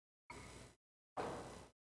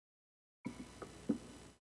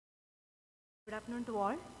Good afternoon to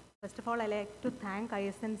all. First of all, I'd like to thank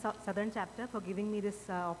ISN Southern Chapter for giving me this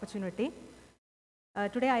opportunity.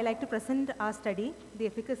 Today, I'd like to present our study, the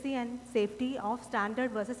efficacy and safety of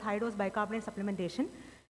standard versus high-dose bicarbonate supplementation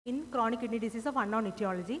in chronic kidney disease of unknown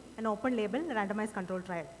etiology, an open-label randomized controlled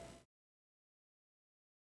trial.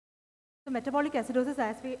 So, metabolic acidosis,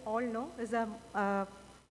 as we all know, is a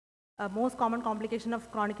most common complication of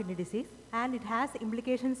chronic kidney disease, and it has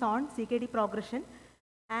implications on CKD progression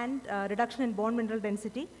and reduction in bone mineral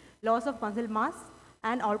density, loss of muscle mass,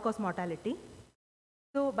 and all-cause mortality.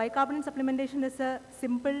 So bicarbonate supplementation is a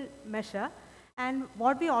simple measure, and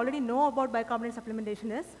what we already know about bicarbonate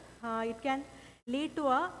supplementation is it can lead to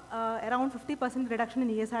a around 50% reduction in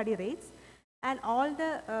ESRD rates, and all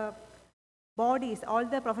the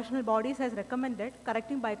professional bodies has recommended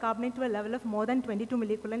correcting bicarbonate to a level of more than 22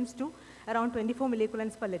 milliequivalents to around 24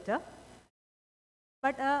 milliequivalents per liter.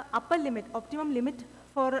 But upper limit, optimum limit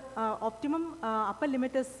for upper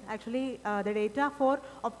limit is actually the data for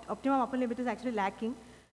optimum upper limit is actually lacking.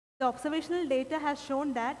 The observational data has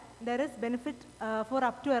shown that there is benefit for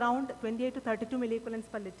up to around 28 to 32 milliequivalents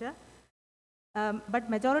per liter. But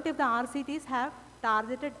majority of the RCTs have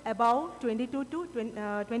targeted above 22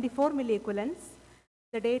 to 24 milliequivalents.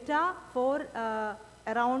 The data for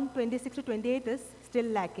around 26 to 28 is still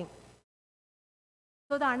lacking.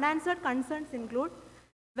 So the unanswered concerns include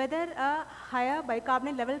whether a higher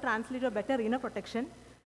bicarbonate level translates to a better renal protection.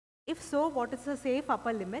 If so, what is the safe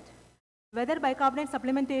upper limit? Whether bicarbonate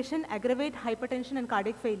supplementation aggravate hypertension and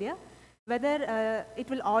cardiac failure, whether it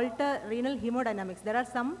will alter renal hemodynamics. There are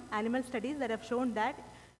some animal studies that have shown that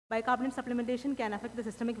bicarbonate supplementation can affect the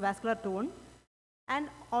systemic vascular tone. And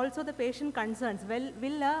also the patient concerns, well,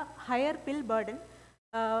 will a higher pill burden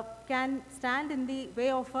can stand in the way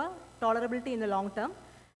of a tolerability in the long term,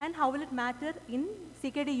 and how will it matter in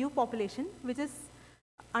CKD-U population, which is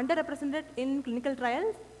underrepresented in clinical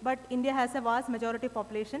trials, but India has a vast majority of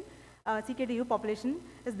population, CKD-U population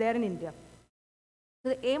is there in India.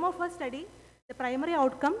 So the aim of our study, the primary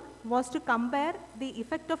outcome was to compare the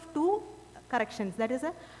effect of two corrections, that is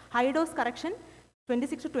a high dose correction,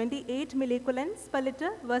 26 to 28 milliequivalents per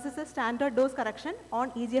liter versus a standard dose correction on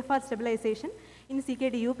eGFR stabilization in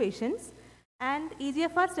CKD-U patients. And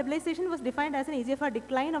eGFR stabilization was defined as an eGFR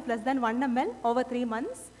decline of less than 1 ml over 3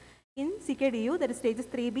 months in CKD-U, that is stages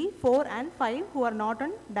 3B, 4 and 5 who are not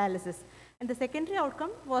on dialysis. And the secondary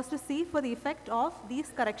outcome was to see for the effect of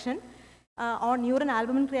these correction on urine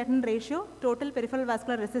albumin creatinine ratio, total peripheral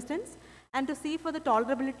vascular resistance, and to see for the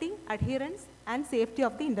tolerability, adherence and safety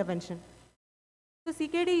of the intervention. So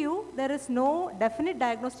CKD-U, there is no definite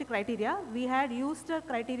diagnostic criteria. We had used a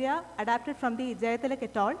criteria adapted from the Jayatillak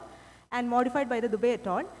et al. And modified by the Dubey et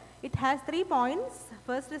al. It has 3 points.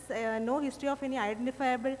 First is no history of any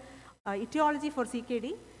identifiable etiology for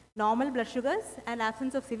CKD, normal blood sugars, and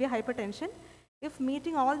absence of severe hypertension. If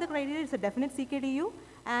meeting all the criteria, it's a definite CKD-U,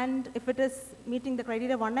 and if it is meeting the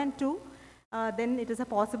criteria 1 and 2, then it is a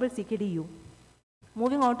possible CKD-U.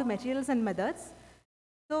 Moving on to materials and methods.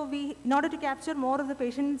 So in order to capture more of the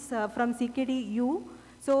patients from CKD-U,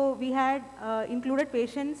 so we had included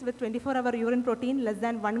patients with 24-hour urine protein less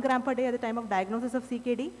than 1 gram per day at the time of diagnosis of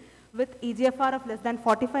CKD, with eGFR of less than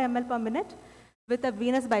 45 ml per minute, with a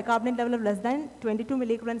venous bicarbonate level of less than 22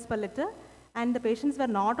 milliequivalents per liter, and the patients were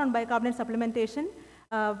not on bicarbonate supplementation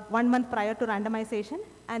 1 month prior to randomization,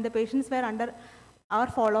 and the patients were under our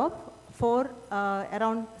follow-up for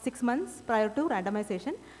around 6 months prior to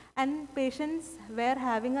randomization, and patients were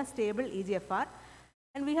having a stable eGFR.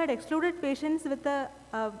 And we had excluded patients with the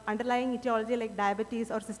underlying etiology like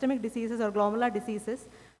diabetes or systemic diseases or glomerular diseases,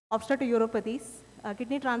 obstructive uropathies,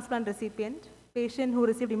 kidney transplant recipient, patient who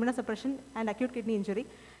received immunosuppression and acute kidney injury,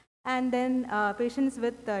 and then patients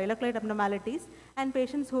with electrolyte abnormalities, and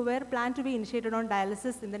patients who were planned to be initiated on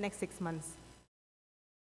dialysis in the next 6 months.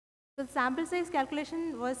 So the sample size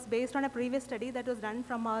calculation was based on a previous study that was done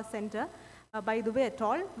from our center by Dubey et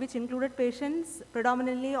al., which included patients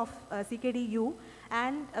predominantly of CKD-U,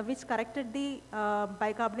 and which corrected the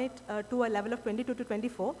bicarbonate to a level of 22 to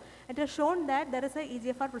 24. It has shown that there is a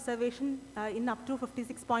eGFR preservation in up to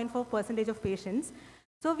 56.4% of patients.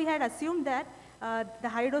 So we had assumed that the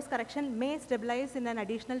high dose correction may stabilize in an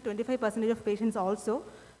additional 25% of patients also.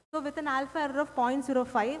 So with an alpha error of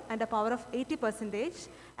 0.05 and a power of 80%,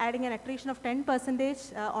 adding an attrition of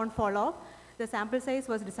 10% on follow-up, the sample size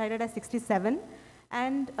was decided as 67.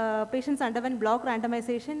 And patients underwent block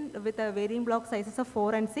randomization with a varying block sizes of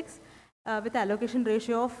 4 and 6 with allocation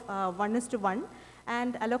ratio of 1:1,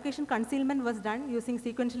 and allocation concealment was done using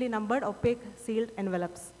sequentially numbered opaque sealed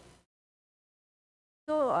envelopes.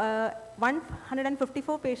 So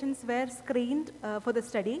 154 patients were screened for the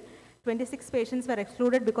study, 26 patients were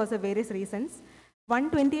excluded because of various reasons.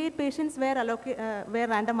 128 patients were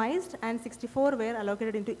randomized and 64 were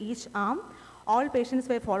allocated into each arm. All patients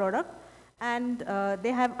were followed up and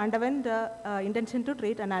they have underwent intention to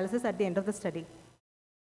treat analysis at the end of the study.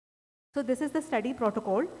 So this is the study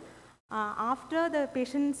protocol. After the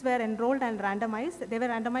patients were enrolled and randomized, they were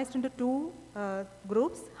randomized into two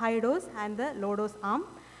groups, high dose and the low dose arm.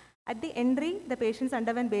 At the entry, the patients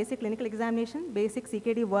underwent basic clinical examination, basic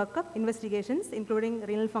CKD workup, investigations, including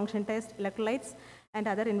renal function test, electrolytes, and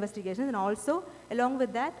other investigations. And also, along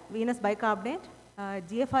with that, venous bicarbonate,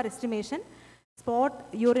 GFR estimation, spot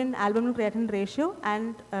urine albumin creatinine ratio,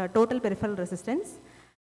 and total peripheral resistance.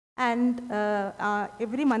 And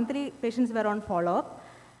every monthly, patients were on follow-up.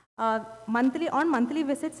 On monthly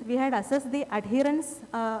visits, we had assessed the adherence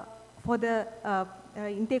for the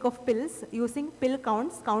intake of pills using pill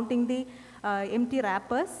counts, counting the empty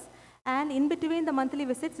wrappers. And in between the monthly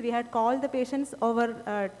visits, we had called the patients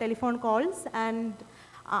over telephone calls and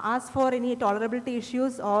asked for any tolerability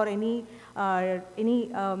issues or any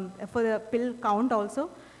for the pill count also.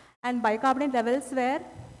 And bicarbonate levels were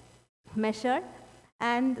measured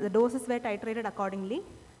and the doses were titrated accordingly.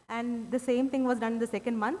 And the same thing was done in the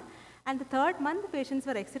second month. And the third month, patients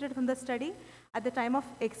were exited from the study. At the time of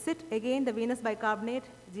exit, again the venous bicarbonate,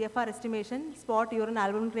 GFR estimation, spot urine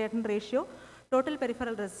albumin creatinine ratio, total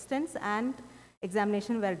peripheral resistance and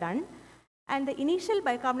examination were done. And the initial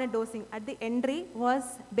bicarbonate dosing at the entry was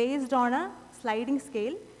based on a sliding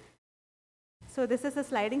scale. So this is a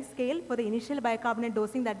sliding scale for the initial bicarbonate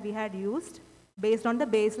dosing that we had used based on the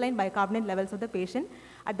baseline bicarbonate levels of the patient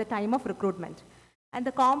at the time of recruitment. And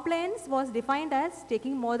the compliance was defined as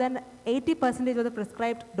taking more than 80% of the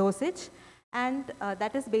prescribed dosage, and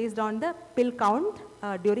that is based on the pill count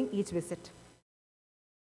during each visit.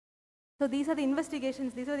 So these are the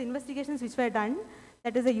investigations. These are the investigations which were done.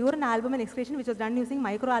 That is a urine albumin excretion which was done using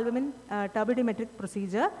microalbumin turbidimetric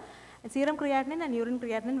procedure. And serum creatinine and urine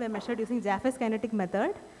creatinine were measured using Jaffe's kinetic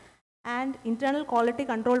method. And internal quality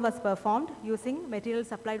control was performed using material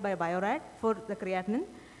supplied by Biorad for the creatinine.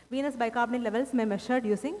 Venous bicarbonate levels were measured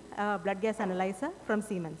using blood gas analyzer from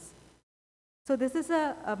Siemens. So this is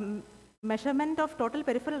a measurement of total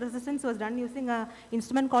peripheral resistance was done using an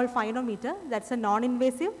instrument called phenometer. That's a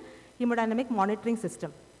non-invasive hemodynamic monitoring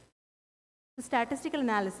system. The statistical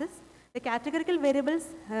analysis, the categorical variables,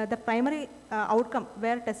 the primary outcome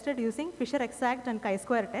were tested using Fisher-Exact and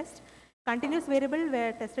chi-square test. Continuous variable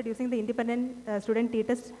were tested using the independent student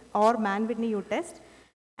t-test or Mann-Whitney U-test.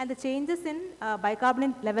 And the changes in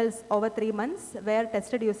bicarbonate levels over 3 months were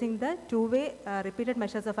tested using the two-way repeated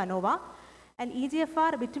measures of ANOVA. And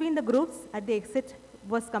EGFR between the groups at the exit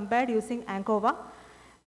was compared using ANCOVA.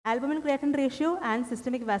 Albumin creatinine ratio and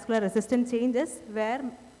systemic vascular resistance changes were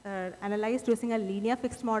analyzed using a linear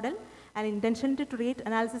fixed model. An intention to treat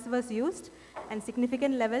analysis was used, and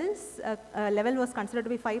significant level was considered to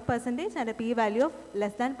be 5% and a p-value of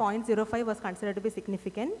less than 0.05 was considered to be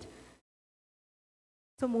significant.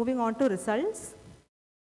 So moving on to results.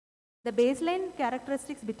 The baseline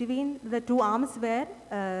characteristics between the two arms were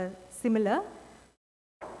similar.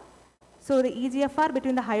 So the EGFR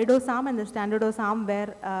between the high dose arm and the standard dose arm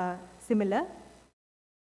were similar.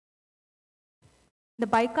 The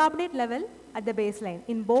bicarbonate level at the baseline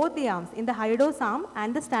in both the arms, in the high dose arm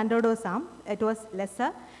and the standard dose arm, it was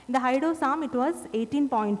lesser. In the high dose arm, it was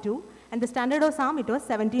 18.2 and the standard dose arm, it was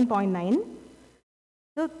 17.9.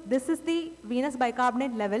 So this is the venous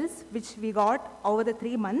bicarbonate levels which we got over the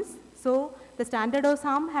 3 months. So the standard dose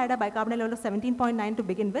arm had a bicarbonate level of 17.9 to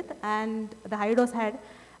begin with, and the high dose had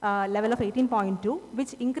a level of 18.2,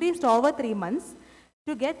 which increased over 3 months.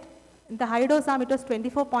 To get the high dose arm, it was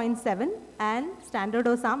 24.7, and standard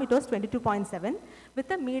dose arm, it was 22.7,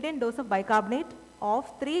 with a median dose of bicarbonate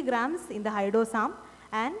of 3 grams in the high dose arm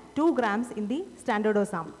and 2 grams in the standard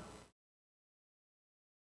dose arm.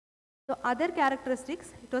 So other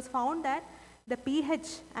characteristics, it was found that the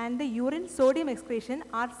pH and the urine sodium excretion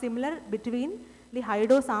are similar between the high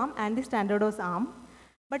dose arm and the standard dose arm.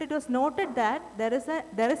 But it was noted that there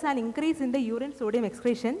is an increase in the urine sodium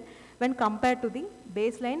excretion when compared to the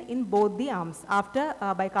baseline in both the arms after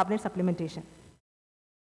bicarbonate supplementation.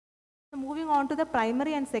 So moving on to the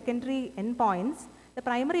primary and secondary endpoints. The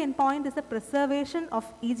primary endpoint is the preservation of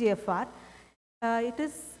EGFR.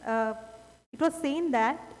 It was seen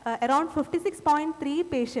that around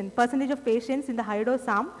 56.3% of patients in the high dose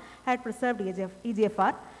arm had preserved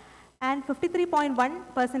EGFR, and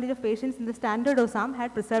 53.1% of patients in the standard dose arm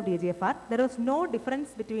had preserved EGFR. There was no difference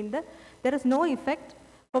between there is no effect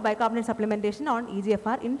for bicarbonate supplementation on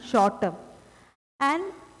EGFR in short term. And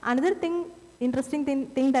another thing interesting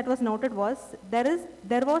thing that was noted was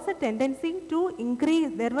there was a tendency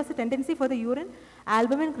for the urine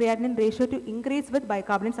albumin creatinine ratio to increase with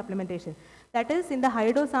bicarbonate supplementation. That is, in the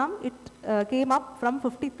high dose arm, it came up from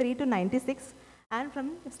 53 to 96, and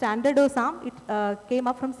from standard dose arm, it came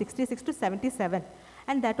up from 66 to 77.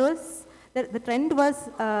 And that was, the trend was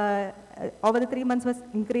over the 3 months was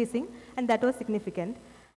increasing, and that was significant.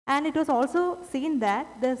 And it was also seen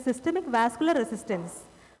that the systemic vascular resistance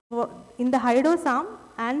in the high dose arm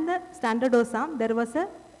and the standard dose arm, there was a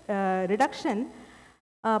reduction,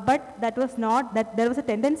 but that was not, that there was a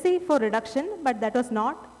tendency for reduction, but that was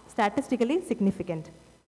not statistically significant.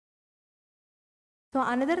 So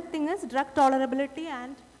another thing is drug tolerability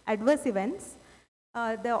and adverse events.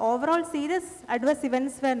 The overall serious adverse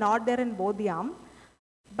events were not there in both the arms,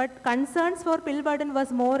 but concerns for pill burden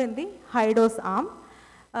was more in the high dose arm.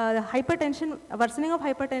 Hypertension, worsening of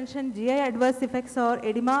hypertension, GI adverse effects or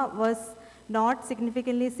edema was not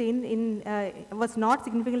significantly seen in, was not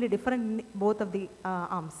significantly different in both of the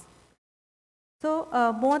arms. So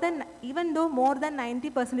even though more than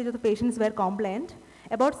 90% of the patients were compliant,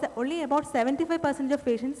 only about 75% of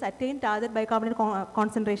patients attained target bicarbonate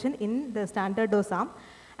concentration in the standard dose arm,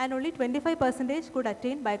 and only 25% could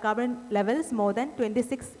attain bicarbonate levels more than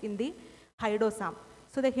 26 in the high dose arm.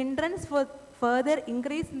 So the hindrance for further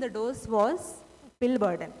increase in the dose was pill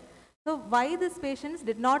burden. So why these patients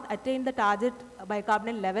did not attain the target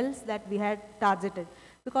bicarbonate levels that we had targeted?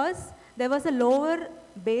 Because there was a lower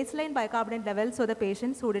baseline bicarbonate level, so the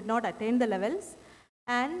patients who did not attain the levels,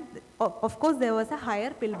 and of course there was a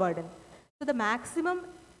higher pill burden. So the maximum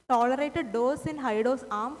tolerated dose in high dose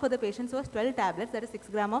arm for the patients was 12 tablets, that is 6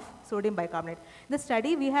 gram of sodium bicarbonate. In the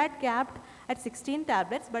study we had capped at 16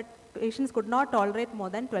 tablets, but patients could not tolerate more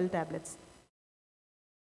than 12 tablets.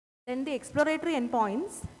 Then the exploratory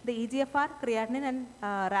endpoints, the eGFR, creatinine, and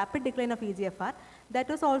rapid decline of eGFR, that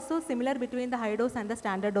was also similar between the high dose and the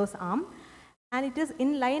standard dose arm, and it is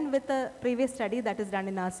in line with the previous study that is done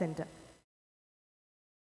in our center.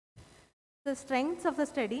 The strengths of the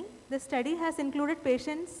study has included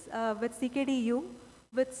patients with CKD-U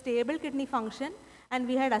with stable kidney function, and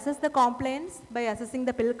we had assessed the compliance by assessing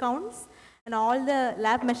the pill counts, and all the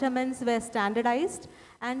lab measurements were standardized,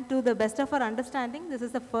 and to the best of our understanding, this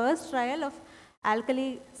is the first trial of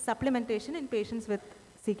alkali supplementation in patients with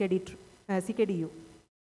CKD-U.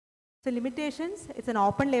 So limitations, it's an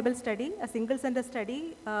open label study, a single center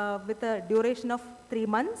study with a duration of 3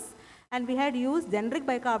 months, and we had used generic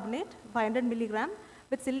bicarbonate 500 milligram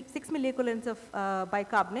with 6 milliequivalents of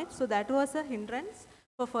bicarbonate, so that was a hindrance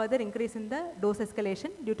for further increase in the dose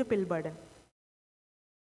escalation due to pill burden.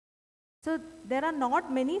 So there are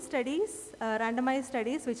not many studies, randomized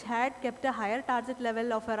studies, which had kept a higher target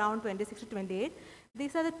level of around 26 to 28.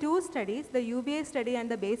 These are the two studies, the UBA study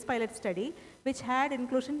and the base pilot study, which had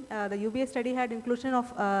inclusion, the UBA study had inclusion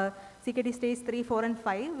of CKD stage 3, 4 and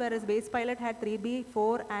 5, whereas base pilot had 3B,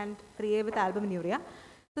 4 and 3A with albuminuria.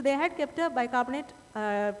 So they had kept a bicarbonate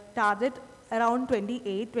target around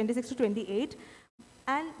 26 to 28,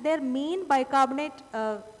 and their mean bicarbonate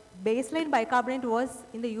baseline bicarbonate was,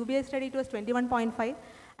 in the UBA study it was 21.5,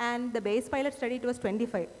 and the base pilot study it was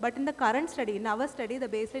 25. But in the current study, in our study, the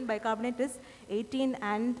baseline bicarbonate is 18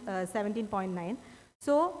 and 17.9.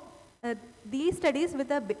 So these studies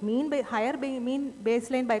with a higher mean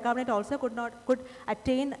baseline bicarbonate also could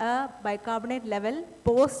attain a bicarbonate level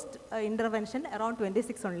post intervention around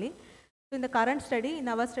 26 only. So in the current study, in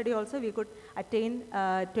our study also, we could attain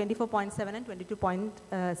 24.7 and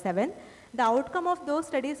 22.7. The outcome of those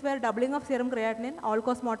studies were doubling of serum creatinine,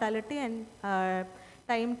 all-cause mortality, and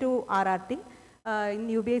time to RRT in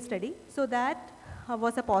UBA study. So that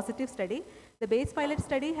was a positive study. The base pilot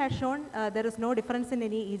study has shown there is no difference in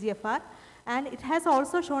any eGFR, and it has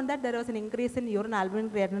also shown that there was an increase in urine albumin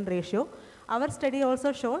creatinine ratio. Our study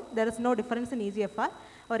also showed there is no difference in eGFR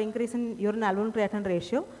or increase in urine albumin creatinine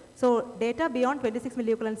ratio. So data beyond 26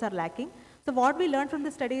 milliequivalents are lacking. So what we learned from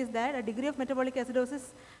this study is that a degree of metabolic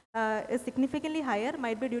acidosis is significantly higher,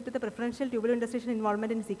 might be due to the preferential tubular interstitial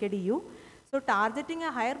involvement in CKD-U. So targeting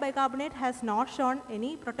a higher bicarbonate has not shown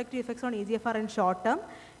any protective effects on eGFR in short term.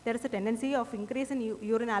 There is a tendency of increase in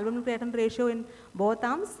urine albumin creatinine ratio in both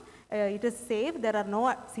arms. It is safe, there are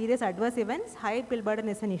no serious adverse events, high pill burden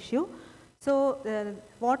is an issue. So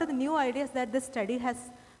what are the new ideas that this study has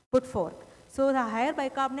put forth? So the higher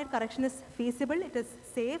bicarbonate correction is feasible, it is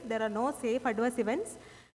safe, there are no safe adverse events.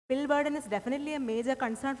 pill burden is definitely a major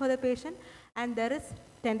concern for the patient, and there is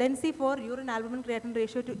tendency for urine albumin creatinine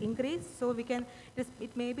ratio to increase. So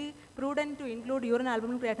it may be prudent to include urine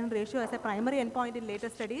albumin creatinine ratio as a primary endpoint in later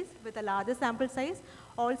studies with a larger sample size.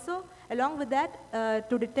 Also, along with that,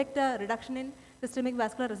 to detect a reduction in systemic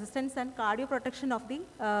vascular resistance and cardioprotection of the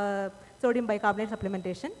sodium bicarbonate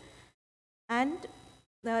supplementation. And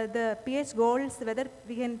the pH goals, whether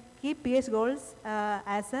we can keep pH goals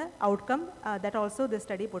as an outcome, that also this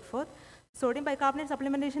study put forth. Sodium bicarbonate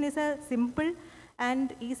supplementation is a simple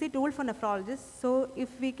and easy tool for nephrologists. So if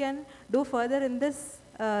we can do further in this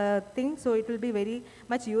thing, so it will be very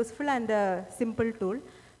much useful and a simple tool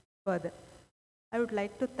further. I would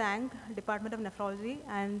like to thank Department of Nephrology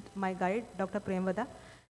and my guide, Dr. Premvada,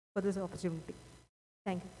 for this opportunity.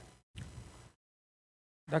 Thank you.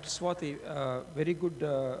 Dr. Swathi, very good,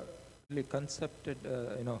 really concepted,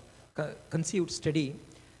 conceived study.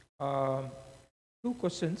 Two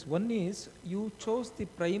questions. One is, you chose the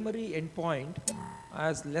primary endpoint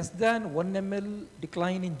as less than 1 ml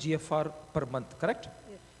decline in GFR per month, correct?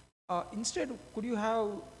 Yes. Instead, could you have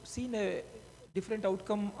seen a different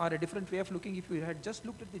outcome or a different way of looking if you had just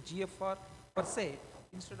looked at the GFR per se,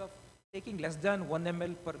 instead of taking less than 1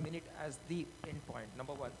 ml per minute as the endpoint,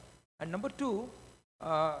 number one. And number two,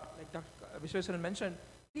 like Dr. Vishweswaran mentioned,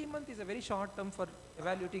 3 months is a very short term for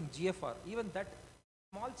evaluating GFR. Even that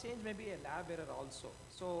small change may be a lab error also.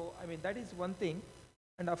 So, I mean, that is one thing.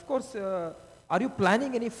 And of course, are you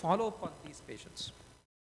planning any follow-up on these patients?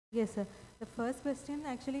 Yes, sir. The first question,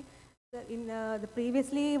 actually, the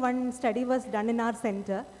previously one study was done in our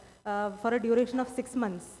center for a duration of 6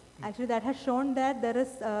 months. Actually, that has shown that there is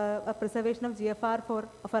a preservation of GFR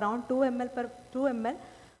of around 2 ml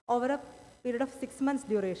over a period of 6 months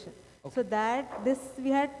duration. Okay. So that this we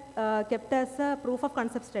had kept as a proof of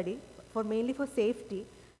concept study mainly for safety.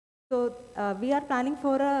 So we are planning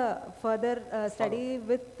for a further study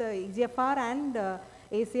with eGFR and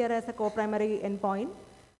ACR as a co-primary endpoint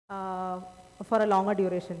for a longer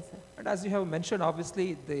duration, sir. And as you have mentioned,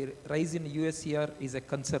 obviously the rise in USCR is a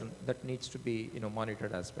concern that needs to be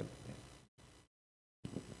monitored as well.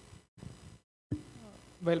 Yeah.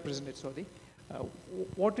 Well presented, Swathi.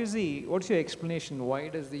 What's your explanation? Why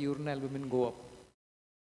does the urine albumin go up?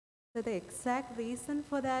 So the exact reason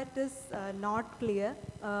for that is not clear.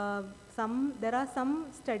 There are some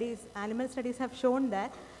studies, animal studies have shown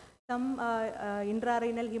that some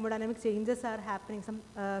intrarenal hemodynamic changes are happening. Some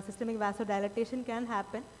systemic vasodilatation can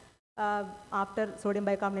happen after sodium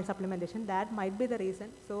bicarbonate supplementation. That might be the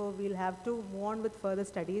reason. So we'll have to move on with further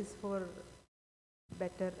studies for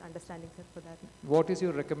better understanding, sir, for that. What is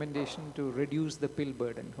your recommendation to reduce the pill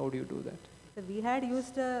burden? How do you do that? So we had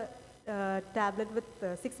used a tablet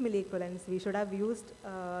with 6 milliequivalents. We should have used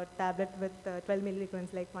a tablet with 12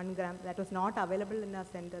 milliequivalents, like 1 gram. That was not available in our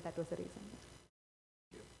center. That was the reason.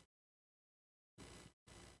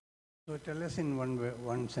 So tell us in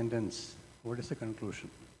one sentence, what is the conclusion?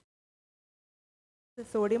 The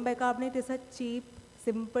sodium bicarbonate is a cheap,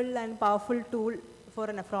 simple and powerful tool for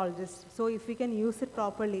a nephrologist. So if we can use it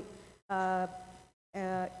properly,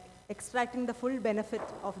 extracting the full benefit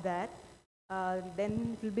of that, then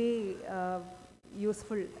it will be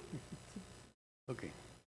useful. Okay.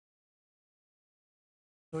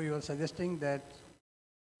 So you are suggesting that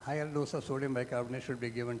higher dose of sodium bicarbonate should be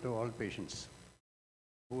given to all patients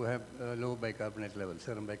who have low bicarbonate level,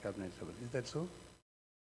 serum bicarbonate level. Is that so?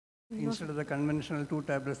 No. Instead of the conventional 2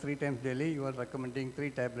 tablets 3 times daily, you are recommending 3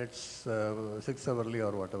 tablets 6 hourly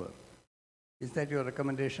or whatever. Is that your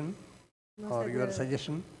recommendation? No, or your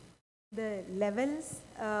suggestion? The levels,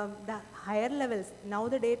 the higher levels, now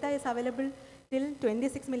the data is available till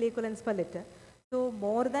 26 milliequivalents per liter. So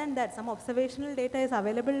more than that, some observational data is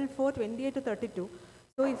available for 28 to 32.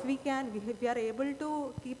 So if we are able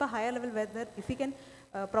to keep a higher level, if we can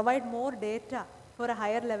provide more data for a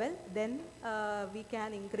higher level, then we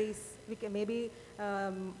can increase, maybe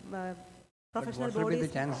professional bodies. What will be the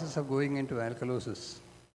chances of going into alkalosis,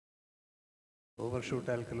 overshoot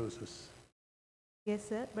alkalosis? Yes,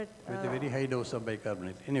 sir, but with a very high dose of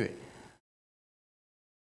bicarbonate. Anyway,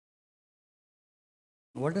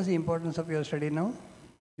 what is the importance of your study now?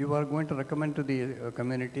 You are going to recommend to the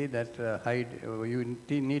community that you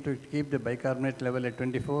need to keep the bicarbonate level at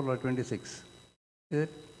 24 or 26. Is it?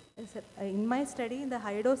 Yes, sir. In my study, in the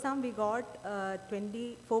high dose arm, we got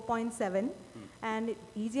 24.7, and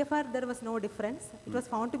EGFR there was no difference. It was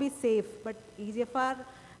found to be safe, but EGFR,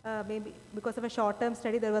 maybe because of a short-term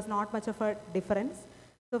study, there was not much of a difference.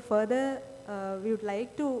 So further, we would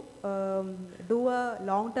like to do a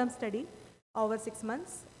long-term study over 6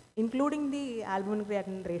 months, including the albumin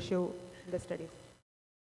creatinine ratio in the study.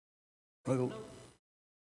 So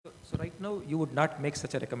So right now, you would not make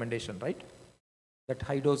such a recommendation, right? That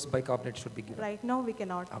high dose bicarbonate should be given. Right now, we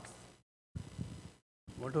cannot. Okay.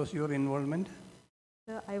 What was your involvement?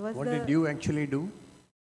 I was What the did you actually do?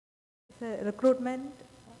 recruitment,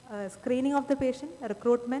 screening of the patient,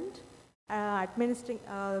 recruitment, administering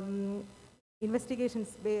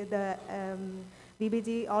investigations, the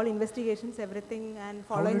BBG, all investigations, everything, and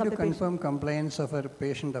following How up did the you patient. confirm compliance of a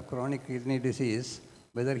patient of chronic kidney disease,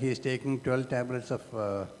 whether he is taking 12 tablets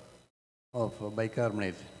of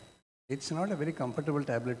bicarbonate? It's not a very comfortable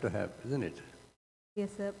tablet to have, isn't it? Yes,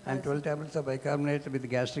 sir. And 12 tablets of bicarbonate with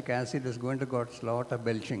gastric acid is going to got a lot of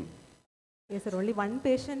belching. Yes, sir. Only one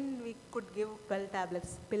patient we could give 12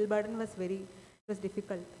 tablets. Pill burden was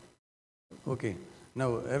difficult. Okay.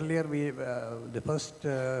 Now, earlier the first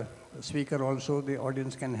speaker also, the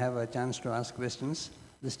audience can have a chance to ask questions.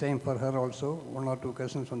 This time for her also, 1 or 2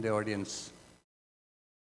 questions from the audience.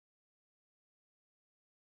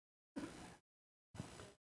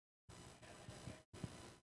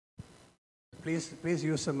 Please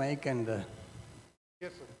use the mic and...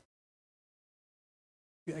 Yes,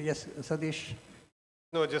 sir. Yes, Sadish.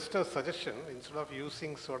 No, just a suggestion. Instead of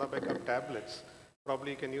using soda bicarb tablets,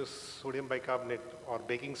 probably you can use sodium bicarbonate or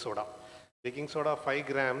baking soda. Baking soda, 5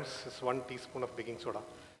 grams is 1 teaspoon of baking soda.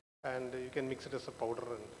 And you can mix it as a powder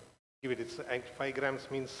and give it. It's 5 grams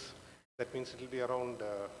means, that means it will be around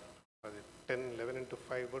 10, 11 into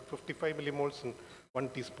 5, about 55 millimoles in 1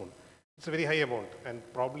 teaspoon. It's a very high amount and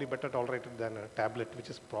probably better tolerated than a tablet, which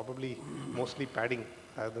is probably mostly padding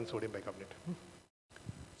rather than sodium bicarbonate.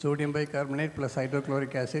 Sodium bicarbonate plus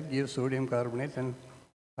hydrochloric acid gives sodium carbonate and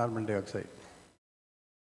carbon dioxide.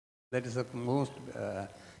 That is the most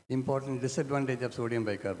important disadvantage of sodium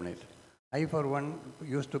bicarbonate. I, for one,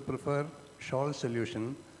 used to prefer Scholl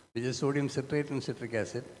solution, which is sodium citrate and citric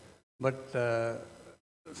acid, but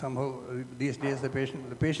somehow these days the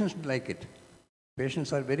patients like it.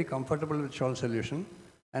 Patients are very comfortable with Scholl solution,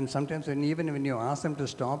 and sometimes even when you ask them to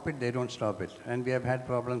stop it, they don't stop it. And we have had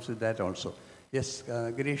problems with that also. Yes,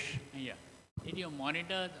 Girish? Yeah. Did you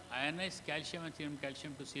monitor the ionized calcium and serum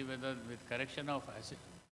calcium to see whether with correction of acid,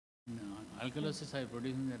 alkalosis are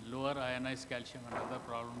producing the lower ionized calcium and other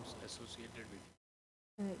problems associated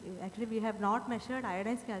with it? Actually, we have not measured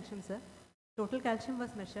iodized calcium, sir. Total calcium was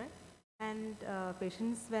measured, and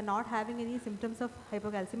patients were not having any symptoms of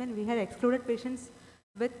hypocalcemia, and we had excluded patients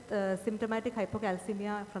with symptomatic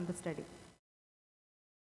hypocalcemia from the study.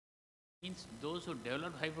 Means those who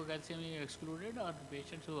developed hypocalcemia excluded, or the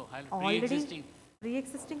patients who had Already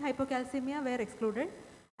pre-existing hypocalcemia were excluded,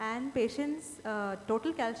 and patients'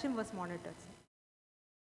 total calcium was monitored.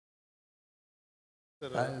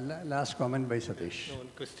 Last comment by Satish. No, one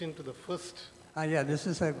question to the first. Yeah, this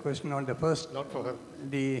is a question on the first. Not for her.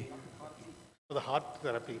 For the heart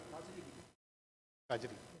therapy.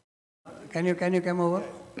 Kajari. Can you come over?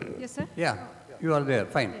 Yes, sir. Yeah, you are there.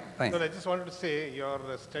 Fine, fine. No, I just wanted to say, your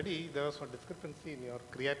study, there was a discrepancy in your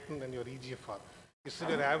creatinine and your EGFR. You said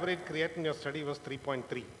your average creatinine in your study was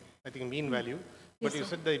 3.3, I think mean value. But you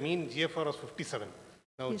said the mean GFR was 57.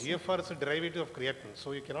 Now, GFR is a derivative of creatinine,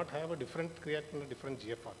 so you cannot have a different creatinine and a different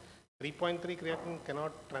GFR. 3.3 creatinine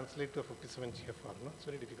cannot translate to a 57 GFR, no? It's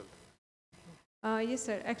very difficult. Yes,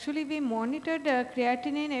 sir. Actually, we monitored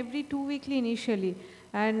creatinine every 2 weekly initially.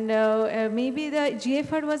 And maybe the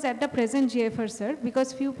GFR was at the present GFR, sir,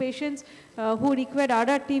 because few patients who required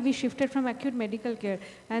RRT, we shifted from acute medical care.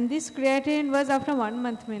 And this creatinine was after 1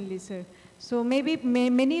 month mainly, sir. So maybe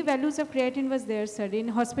many values of creatinine was there, sir. In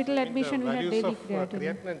hospital admission, we had daily creatinine.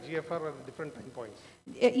 Creatinine and GFR are different time points.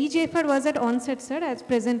 EGFR was at onset, sir, as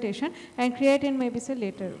presentation, and creatinine maybe, sir,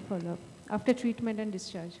 later follow-up, after treatment and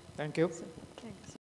discharge. Thank you.